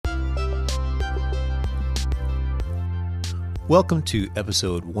Welcome to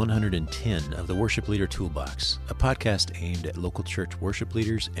episode 110 of the Worship Leader Toolbox, a podcast aimed at local church worship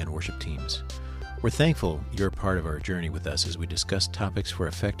leaders and worship teams. We're thankful you're a part of our journey with us as we discuss topics for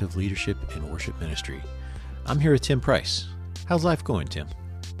effective leadership in worship ministry. I'm here with Tim Price. How's life going, Tim?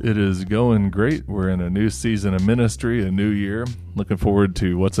 It is going great. We're in a new season of ministry, a new year. Looking forward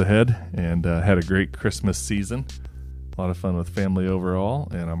to what's ahead, and had a great Christmas season. A lot of fun with family overall,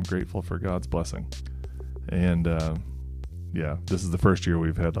 and I'm grateful for God's blessing. And this is the first year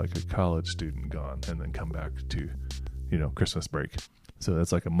we've had like a college student gone and then come back to, Christmas break. So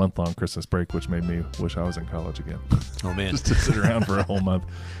that's like a month-long Christmas break, which made me wish I was in college again. Oh, man. Just to sit around for a whole month.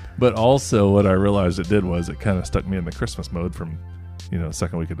 But also what I realized it did was it kind of stuck me in the Christmas mode from,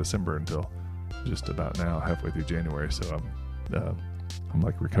 second week of December until just about now, halfway through January. So I'm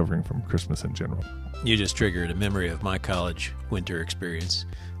like recovering from Christmas in general. You just triggered a memory of my college winter experience.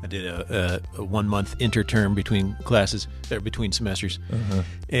 I did a 1 month interterm between classes, or between semesters,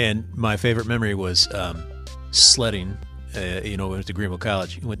 and my favorite memory was sledding. We went to Greenville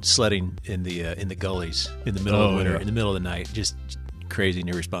College. We went sledding in the gullies in the middle of winter, in the middle of the night. Just crazy and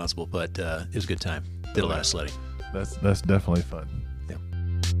irresponsible, but it was a good time. Did a lot of sledding. That's definitely fun. Yeah.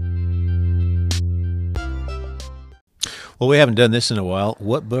 Well, we haven't done this in a while.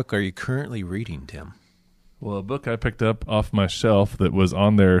 What book are you currently reading, Tim? Well, a book I picked up off my shelf that was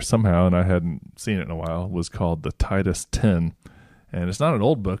on there somehow, and I hadn't seen it in a while, was called The Titus 10. And it's not an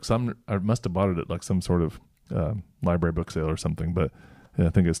old book, so I must have bought it at like some sort of library book sale or something, but I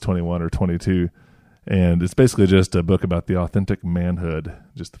think it's 21 or 22. And it's basically just a book about the authentic manhood,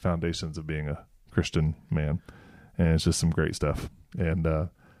 just the foundations of being a Christian man. And it's just some great stuff. And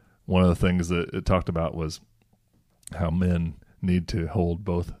one of the things that it talked about was how men need to hold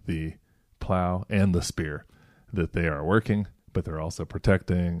both the plow and the spear, that they are working, but they're also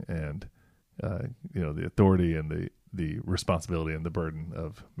protecting, and the authority and the responsibility and the burden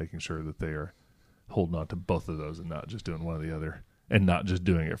of making sure that they are holding on to both of those and not just doing one or the other, and not just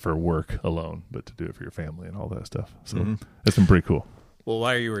doing it for work alone, but to do it for your family and all that stuff. So It's been pretty cool. Well,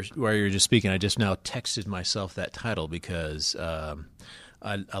 while you were just speaking, I just now texted myself that title because I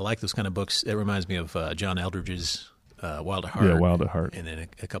like those kind of books. It reminds me of John Eldridge's Wild at Heart. Yeah, Wild at Heart. And then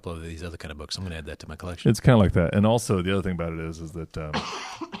a couple of these other kind of books. I'm going to add that to my collection. It's kind of like that. And also the other thing about it is that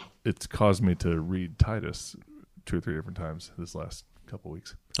it's caused me to read Titus 2 or 3 different times this last couple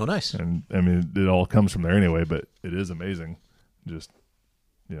weeks. Oh, nice. And I mean, it all comes from there anyway, but it is amazing. Just,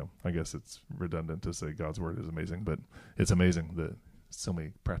 I guess it's redundant to say God's word is amazing, but it's amazing that so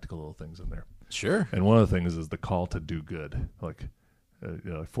many practical little things in there. Sure. And one of the things is the call to do good. Like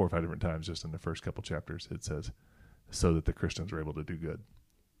 4 or 5 different times just in the first couple chapters, it says, so that the Christians are able to do good.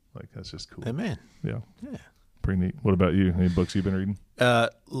 Like, that's just cool. Amen. Yeah. Pretty neat. What about you? Any books you've been reading?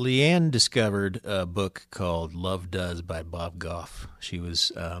 Leanne discovered a book called Love Does by Bob Goff. She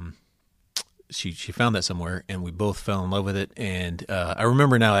was she found that somewhere, and we both fell in love with it. And I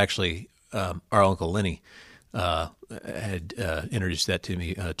remember now, actually, our Uncle Lenny had introduced that to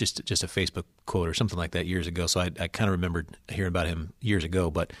me, just a Facebook quote or something like that years ago. So I kind of remembered hearing about him years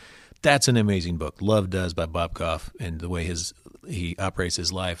ago, but that's an amazing book, Love Does by Bob Goff, and the way he operates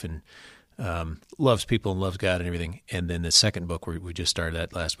his life and loves people and loves God and everything. And then the second book we just started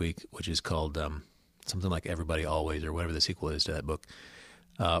that last week, which is called something like Everybody Always, or whatever the sequel is to that book.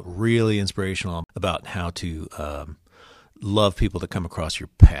 Really inspirational about how to love people that come across your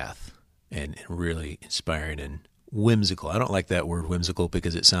path, and really inspiring and whimsical. I don't like that word whimsical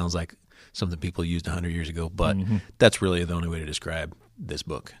because it sounds like something people used 100 years ago, but that's really the only way to describe this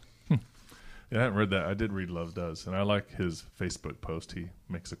book. Yeah, I haven't read that. I did read Love Does, and I like his Facebook post. He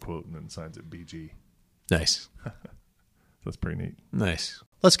makes a quote and then signs it BG. Nice. That's pretty neat. Nice.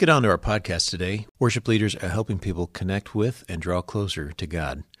 Let's get on to our podcast today. Worship leaders are helping people connect with and draw closer to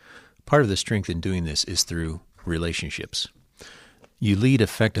God. Part of the strength in doing this is through relationships. You lead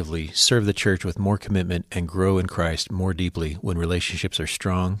effectively, serve the church with more commitment, and grow in Christ more deeply when relationships are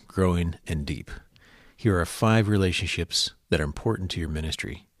strong, growing, and deep. Here are 5 relationships that are important to your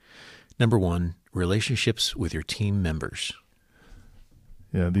ministry. Number 1, relationships with your team members.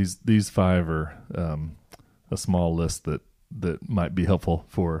 Yeah, these 5 are a small list that might be helpful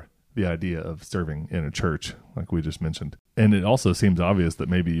for the idea of serving in a church, like we just mentioned. And it also seems obvious that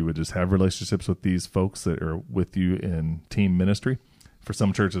maybe you would just have relationships with these folks that are with you in team ministry. For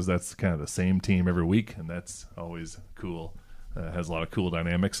some churches, that's kind of the same team every week, and that's always cool. Has a lot of cool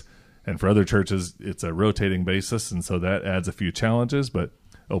dynamics. And for other churches, it's a rotating basis, and so that adds a few challenges, but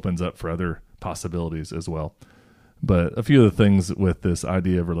opens up for other possibilities as well. But a few of the things with this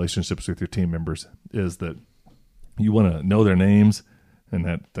idea of relationships with your team members is that you want to know their names,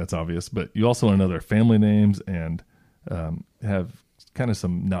 and that's obvious, but you also want to know their family names and have kind of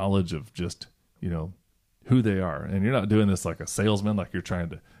some knowledge of just, who they are. And you're not doing this like a salesman, like you're trying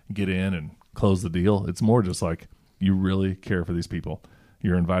to get in and close the deal. It's more just like you really care for these people.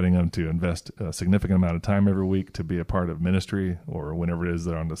 You're inviting them to invest a significant amount of time every week to be a part of ministry or whenever it is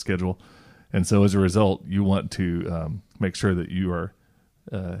they're on the schedule. And so as a result, you want to make sure that you are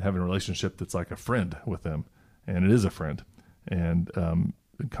having a relationship that's like a friend with them. And it is a friend. And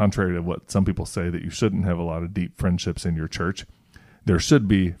contrary to what some people say, that you shouldn't have a lot of deep friendships in your church, there should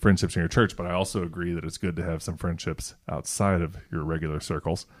be friendships in your church, but I also agree that it's good to have some friendships outside of your regular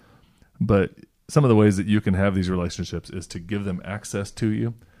circles. But some of the ways that you can have these relationships is to give them access to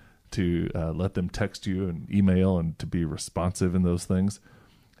you, to let them text you and email, and to be responsive in those things,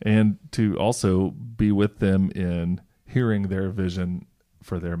 and to also be with them in hearing their vision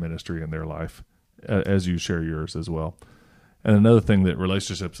for their ministry and their life as you share yours as well. And another thing that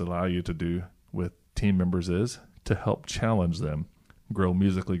relationships allow you to do with team members is to help challenge them, grow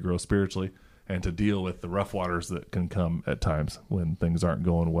musically, grow spiritually, and to deal with the rough waters that can come at times when things aren't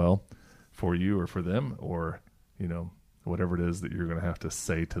going well for you or for them, or, whatever it is that you're going to have to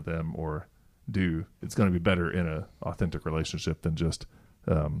say to them or do. It's going to be better in an authentic relationship than just,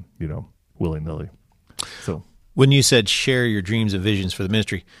 willy-nilly. So when you said share your dreams and visions for the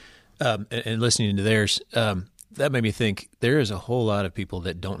ministry, and listening to theirs, that made me think there is a whole lot of people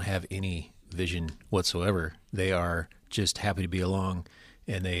that don't have any vision whatsoever. They are just happy to be along,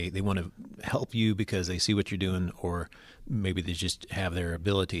 and they want to help you because they see what you're doing, or maybe they just have their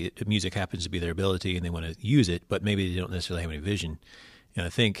ability. Music happens to be their ability, and they want to use it, but maybe they don't necessarily have any vision. And I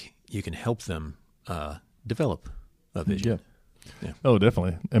think you can help them develop a vision. Yeah. Oh,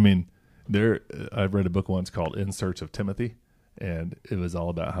 definitely. I mean, I've read a book once called In Search of Timothy, and it was all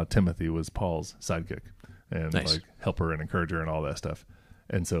about how Timothy was Paul's sidekick and like helper and encourager and all that stuff.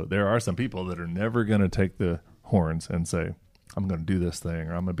 And so there are some people that are never going to take the horns and say, I'm going to do this thing,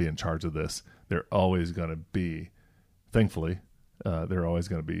 or I'm going to be in charge of this. They're always going to be, thankfully, they're always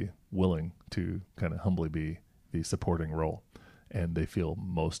going to be willing to kind of humbly be the supporting role, and they feel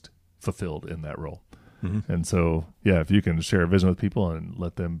most fulfilled in that role. Mm-hmm. And so, if you can share a vision with people and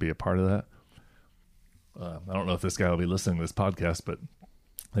let them be a part of that. I don't know if this guy will be listening to this podcast, but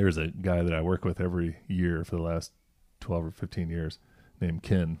there's a guy that I work with every year for the last 12 or 15 years named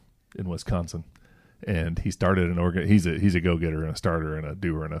Ken in Wisconsin. And he started an he's a go-getter and a starter and a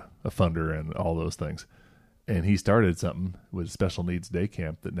doer and a funder and all those things. And he started something with Special Needs Day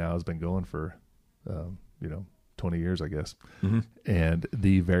Camp that now has been going for, 20 years, I guess. Mm-hmm. And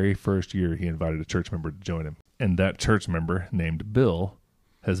the very first year he invited a church member to join him. And that church member named Bill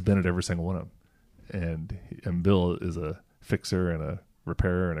has been at every single one of them. And Bill is a fixer and a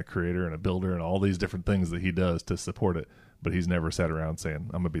repairer and a creator and a builder and all these different things that he does to support it. But he's never sat around saying,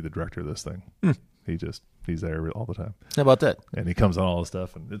 I'm going to be the director of this thing. He's there all the time. How about that? And he comes on all the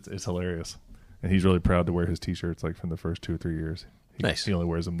stuff, and it's hilarious. And he's really proud to wear his T-shirts like from the first 2 or 3 years. He only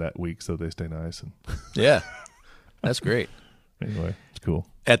wears them that week so they stay nice. And yeah, that's great. Anyway, it's cool.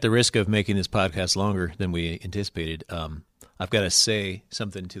 At the risk of making this podcast longer than we anticipated, I've got to say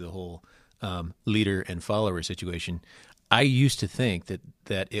something to the whole leader and follower situation. I used to think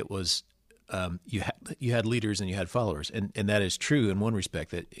that it was you had leaders and you had followers, and that is true in one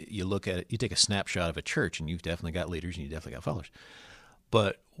respect. That you look at it, you take a snapshot of a church, and you've definitely got leaders and you definitely got followers.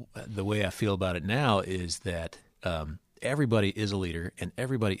 But the way I feel about it now is that everybody is a leader and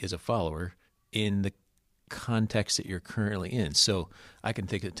everybody is a follower in the context that you're currently in. So I can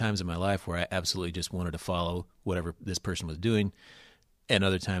think of times in my life where I absolutely just wanted to follow whatever this person was doing, and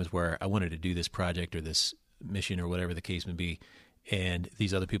other times where I wanted to do this project or this mission or whatever the case may be, and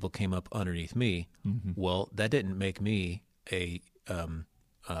these other people came up underneath me. Mm-hmm. Well, that didn't make me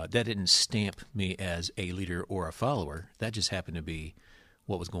that didn't stamp me as a leader or a follower. That just happened to be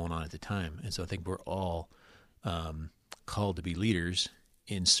what was going on at the time. And so I think we're all called to be leaders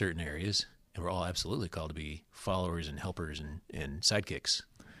in certain areas, and we're all absolutely called to be followers and helpers and sidekicks.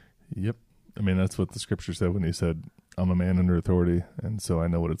 Yep. I mean, that's what the scripture said when he said, I'm a man under authority, and so I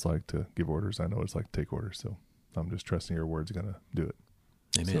know what it's like to give orders. I know what it's like to take orders. So I'm just trusting your word's going to do it.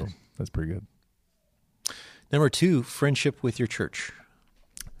 Amen. So that's pretty good. Number 2, friendship with your church.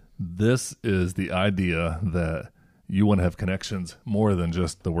 This is the idea that you want to have connections more than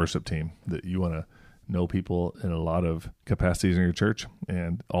just the worship team, that you want to know people in a lot of capacities in your church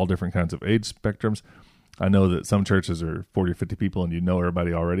and all different kinds of age spectrums. I know that some churches are 40 or 50 people and you know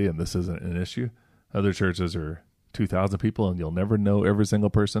everybody already, and this isn't an issue. Other churches are 2,000 people and you'll never know every single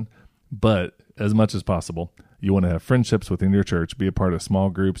person. But as much as possible, you want to have friendships within your church, be a part of small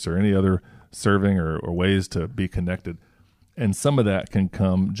groups or any other serving or ways to be connected. And some of that can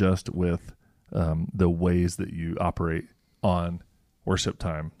come just with the ways that you operate on worship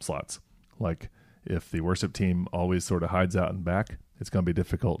time slots. Like if the worship team always sort of hides out and back, it's going to be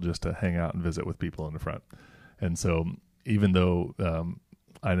difficult just to hang out and visit with people in the front. And so even though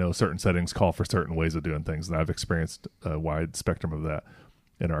I know certain settings call for certain ways of doing things, and I've experienced a wide spectrum of that,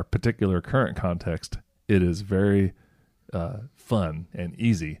 in our particular current context, it is very fun and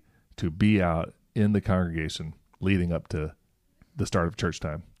easy to be out in the congregation leading up to the start of church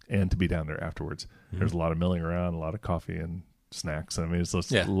time and to be down there afterwards. Mm-hmm. There's a lot of milling around, a lot of coffee and snacks. I mean, it's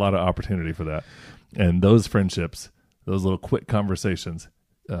just a lot of opportunity for that. And those friendships, those little quick conversations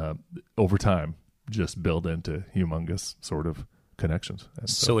over time just build into humongous sort of connections. And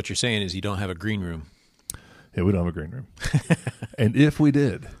so what you're saying is you don't have a green room. Yeah, we don't have a green room. And if we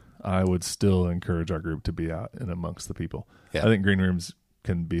did, I would still encourage our group to be out and amongst the people. Yeah. I think green rooms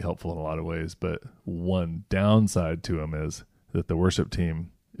can be helpful in a lot of ways, but one downside to them is that the worship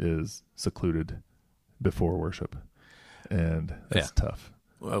team is secluded before worship, and that's tough.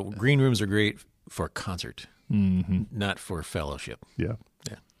 Well, green rooms are great for concert, not for fellowship. Yeah.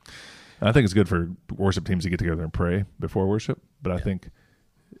 I think it's good for worship teams to get together and pray before worship, but I think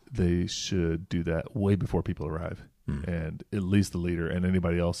they should do that way before people arrive. And at least the leader and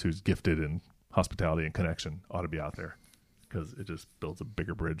anybody else who's gifted in hospitality and connection ought to be out there, because it just builds a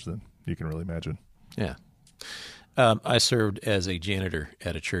bigger bridge than you can really imagine. Yeah. I served as a janitor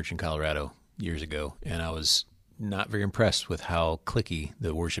at a church in Colorado years ago, and I was not very impressed with how cliquey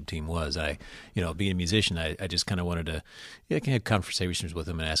the worship team was. Being a musician, I just kind of wanted to have conversations with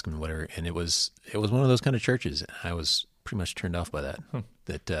them and ask them whatever. And it was one of those kind of churches. I was pretty much turned off by that.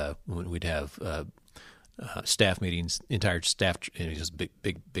 That when we'd have staff meetings, entire staff, it was just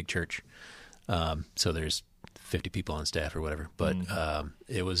big church. So there's 50 people on staff or whatever. But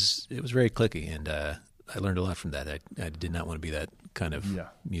it was very cliquey, and I learned a lot from that. I did not want to be that kind of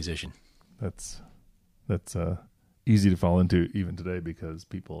musician. That's easy to fall into even today, because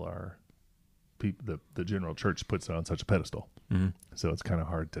the general church puts it on such a pedestal. Mm-hmm. So it's kind of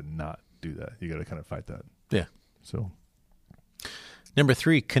hard to not do that. You got to kind of fight that. Yeah. So number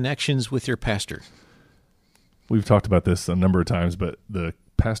 3, connections with your pastor. We've talked about this a number of times, but the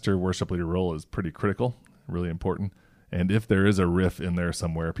pastor worship leader role is pretty critical, really important. And if there is a riff in there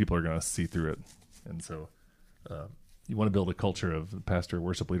somewhere, people are going to see through it. And so you want to build a culture of the pastor,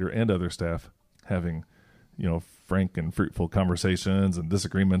 worship leader, and other staff having, frank and fruitful conversations and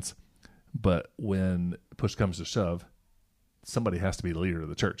disagreements. But when push comes to shove, somebody has to be the leader of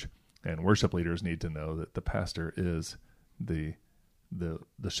the church. And worship leaders need to know that the pastor is the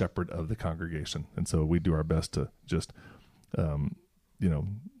shepherd of the congregation. And so we do our best to just,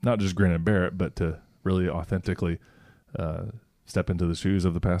 not just grin and bear it, but to really authentically step into the shoes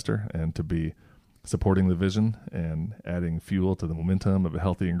of the pastor and to be supporting the vision and adding fuel to the momentum of a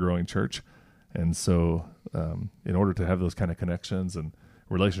healthy and growing church. And so in order to have those kind of connections and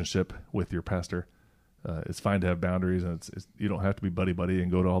relationship with your pastor, it's fine to have boundaries, and it's you don't have to be buddy-buddy and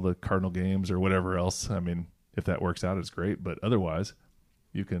go to all the Cardinal games or whatever else. I mean, if that works out, it's great. But otherwise,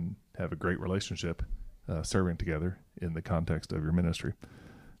 you can have a great relationship serving together in the context of your ministry.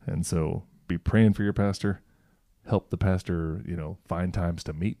 And so be praying for your pastor. Help the pastor, find times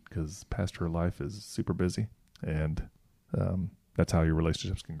to meet, because pastor life is super busy. And that's how your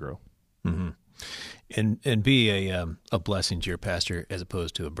relationships can grow. Mm-hmm. And be a blessing to your pastor as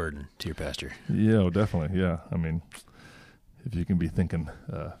opposed to a burden to your pastor. Yeah, definitely. Yeah. I mean, if you can be thinking,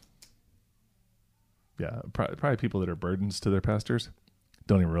 probably people that are burdens to their pastors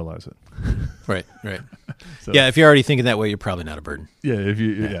don't even realize it. Right. So, if you're already thinking that way, you're probably not a burden.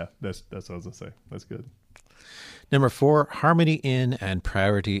 Yeah. That's what I was going to say. That's good. Number 4, harmony in and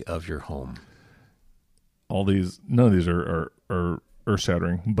priority of your home. None of these are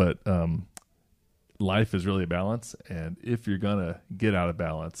earth-shattering, but life is really a balance. And if you're going to get out of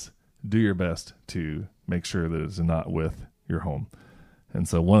balance, do your best to make sure that it's not with your home. And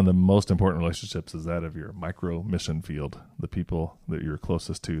so one of the most important relationships is that of your micro mission field. The people that you're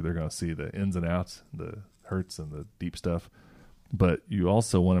closest to, they're going to see the ins and outs, the hurts and the deep stuff. But you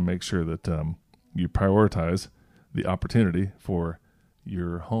also want to make sure that you prioritize the opportunity for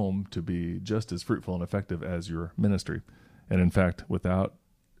your home to be just as fruitful and effective as your ministry. And in fact, without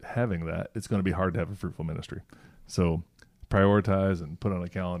having that, it's going to be hard to have a fruitful ministry. So prioritize and put on a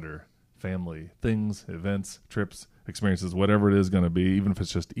calendar family things, events, trips, experiences, whatever it is going to be, even if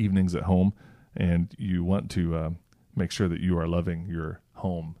it's just evenings at home. And you want to make sure that you are loving your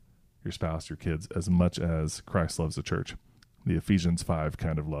home, your spouse, your kids, as much as Christ loves the church, the Ephesians 5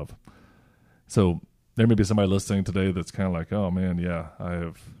 kind of love. So there may be somebody listening today that's kind of like, oh man, yeah, I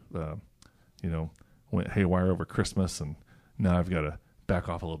have, went haywire over Christmas, and now I've got to back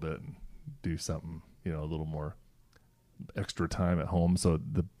off a little bit and do something, a little more extra time at home, so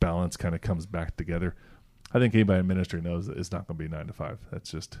the balance kind of comes back together. I think anybody in ministry knows that it's not going to be 9 to 5. That's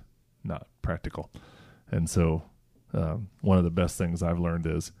just not practical. And so one of the best things I've learned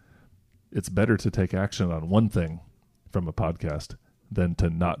is it's better to take action on one thing from a podcast than to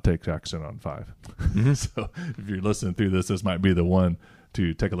not take action on 5. Mm-hmm. So if you're listening through this might be the one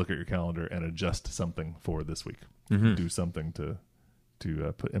to take a look at your calendar and adjust something for this week. Mm-hmm. Do something to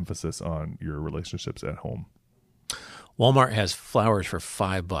put emphasis on your relationships at home. Walmart has flowers for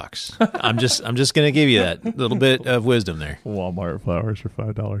 $5. I'm just going to give you that little bit of wisdom there. Walmart flowers for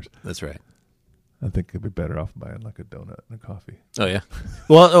 $5. That's right. I think it'd be better off buying like a donut and a coffee. Oh yeah.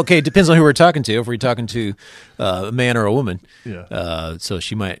 Well, okay. It depends on who we're talking to. If we're talking to a man or a woman, yeah. So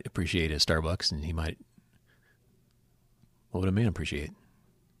she might appreciate a Starbucks, and he might. What would a man appreciate?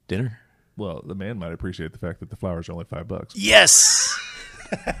 Dinner. Well, the man might appreciate the fact that the flowers are only $5. Yes.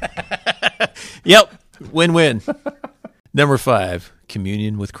 Yep. Win-win. Number 5,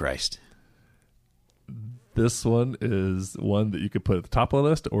 communion with Christ. This one is one that you could put at the top of the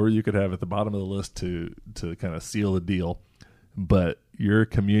list, or you could have at the bottom of the list to kind of seal the deal. But your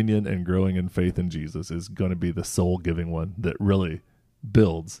communion and growing in faith in Jesus is going to be the soul-giving one that really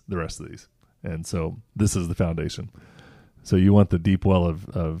builds the rest of these. And so this is the foundation. So you want the deep well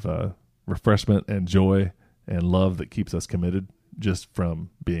of refreshment and joy and love that keeps us committed just from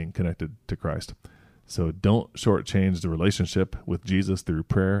being connected to Christ. So don't shortchange the relationship with Jesus through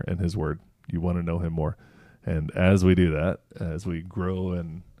prayer and his word. You want to know him more. And as we do that, as we grow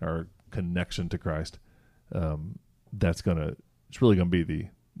in our connection to Christ, it's really going to be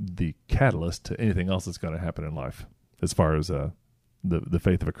the catalyst to anything else that's going to happen in life, as far as the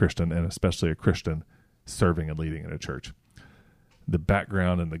faith of a Christian, and especially a Christian serving and leading in a church. The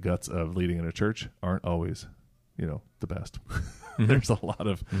background and the guts of leading in a church aren't always, the best. Mm-hmm. There's a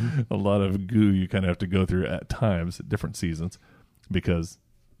lot of goo you kind of have to go through at times, at different seasons, because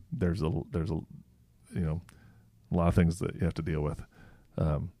there's a lot of things that you have to deal with.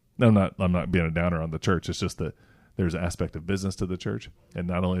 I'm not being a downer on the church. It's just that there's an aspect of business to the church, and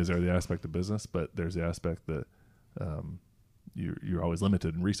not only is there the aspect of business, but there's the aspect that you're always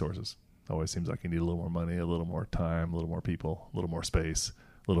limited in resources. It always seems like you need a little more money, a little more time, a little more people, a little more space,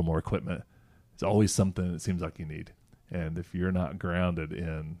 a little more equipment. It's always something it seems like you need. And if you're not grounded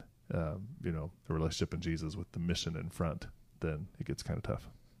in the relationship in Jesus with the mission in front, then it gets kind of tough.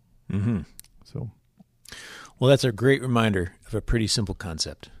 Mm-hmm. So, well, that's a great reminder of a pretty simple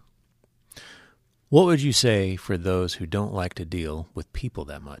concept. What would you say for those who don't like to deal with people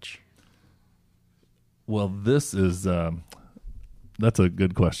that much? Well, this is that's a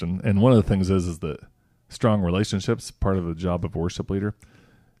good question. And one of the things is that strong relationships, part of the job of a worship leader.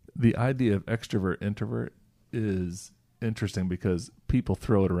 The idea of extrovert, introvert is interesting because people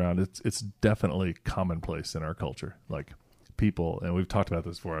throw it around. It's definitely commonplace in our culture. Like people, and we've talked about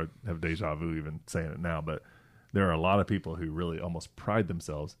this before, I have deja vu even saying it now, but there are a lot of people who really almost pride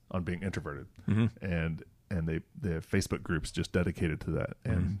themselves on being introverted. Mm-hmm. And they have Facebook groups just dedicated to that.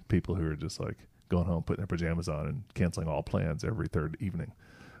 And mm-hmm. people who are just like going home, putting their pajamas on and canceling all plans every third evening.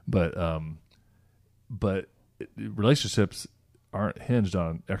 But relationships aren't hinged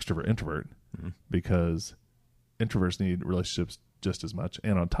on extrovert, introvert, mm-hmm. because introverts need relationships just as much.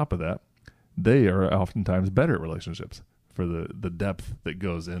 And on top of that, they are oftentimes better at relationships for the depth that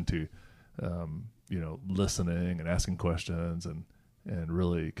goes into, listening and asking questions and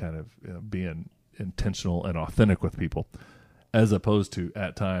really kind of being intentional and authentic with people, as opposed to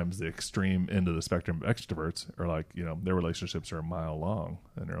at times the extreme end of the spectrum of extroverts are like, their relationships are a mile long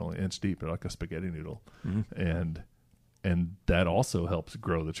and they're only inch deep. They're like a spaghetti noodle. Mm-hmm. And that also helps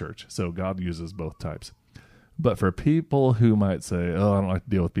grow the church. So God uses both types. But for people who might say, oh, I don't like to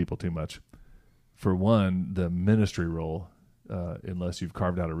deal with people too much. For one, the ministry role, unless you've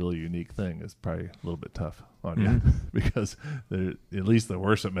carved out a really unique thing, is probably a little bit tough on you. Mm-hmm. Because at least the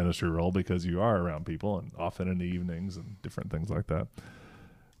worship ministry role, because you are around people and often in the evenings and different things like that.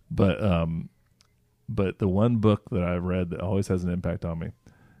 But the one book that I've read that always has an impact on me,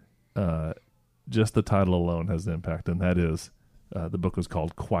 just the title alone has an impact, and that is, the book was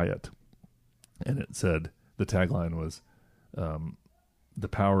called Quiet. And it said, the tagline was, the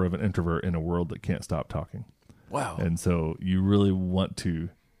power of an introvert in a world that can't stop talking. Wow. And so you really want to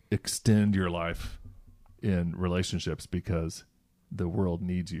extend your life in relationships because the world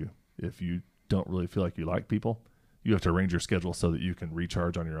needs you. If you don't really feel like you like people, you have to arrange your schedule so that you can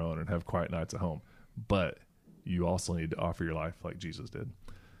recharge on your own and have quiet nights at home. But you also need to offer your life like Jesus did.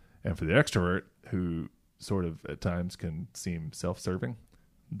 And for the extrovert, who sort of at times can seem self-serving,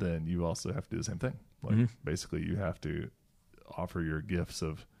 then you also have to do the same thing. Like, mm-hmm. basically you have to offer your gifts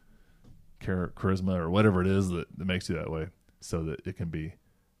of charisma or whatever it is that makes you that way, so that it can be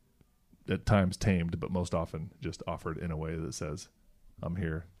at times tamed, but most often just offered in a way that says, I'm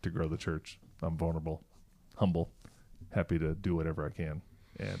here to grow the church. I'm vulnerable, humble, happy to do whatever I can.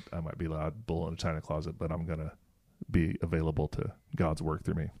 And I might be loud, bull in a china closet, but I'm going to be available to God's work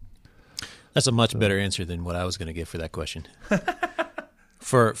through me. That's a much better answer than what I was going to give for that question.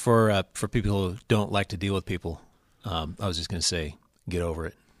 For people who don't like to deal with people, I was just going to say, get over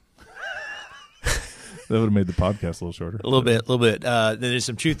it. That would have made the podcast a little shorter. A little bit. There's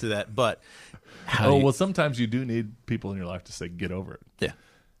some truth to that, but well, sometimes you do need people in your life to say, get over it. Yeah.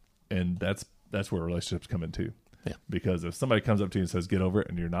 And that's where relationships come in too. Yeah. Because if somebody comes up to you and says, get over it,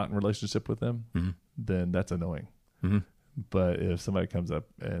 and you're not in a relationship with them, then that's annoying. Mm-hmm. But if somebody comes up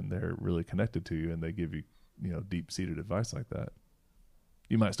and they're really connected to you and they give you, deep-seated advice like that,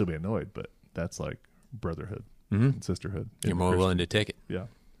 you might still be annoyed, but that's like brotherhood and sisterhood. You're more willing to take it. Yeah.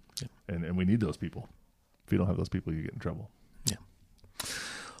 And we need those people. If you don't have those people, you get in trouble. Yeah.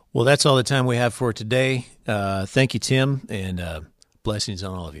 Well, that's all the time we have for today. Thank you, Tim, and blessings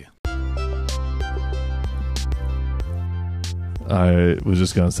on all of you. I was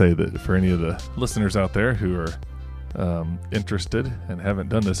just going to say that for any of the listeners out there who are interested and haven't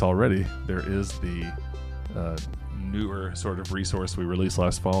done this already, there is the newer sort of resource we released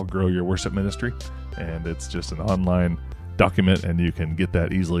last fall, Grow Your Worship Ministry, and it's just an online document, and you can get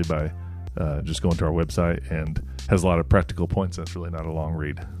that easily by just going to our website, and has a lot of practical points. That's really not a long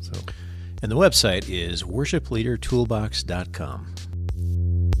read. And the website is worshipleadertoolbox.com.